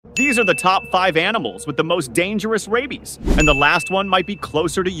These are the top 5 animals with the most dangerous rabies. And the last one might be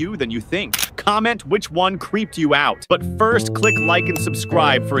closer to you than you think. Comment which one creeped you out. But first, click like and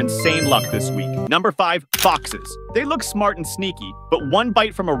subscribe for insane luck this week. Number 5, foxes. They look smart and sneaky, but one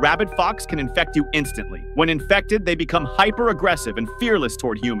bite from a rabid fox can infect you instantly. When infected, they become hyper-aggressive and fearless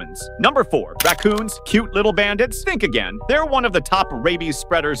toward humans. Number 4, raccoons, cute little bandits. Think again. They're one of the top rabies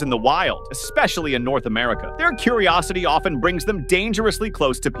spreaders in the wild, especially in North America. Their curiosity often brings them dangerously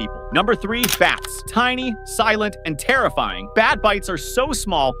close to people. Number 3, bats. Tiny, silent, and terrifying, bat bites are so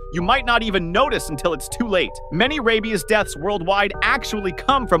small you might not even notice until it's too late. Many rabies deaths worldwide actually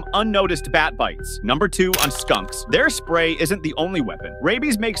come from unnoticed bat bites. Number 2, on skunks. Their spray isn't the only weapon.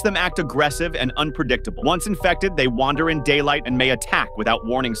 Rabies makes them act aggressive and unpredictable. Once infected, they wander in daylight and may attack without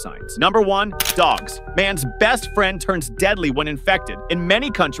warning signs. Number 1, dogs. Man's best friend turns deadly when infected. In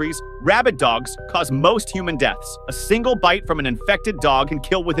many countries, rabid dogs cause most human deaths. A single bite from an infected dog can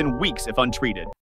kill within weeks if untreated.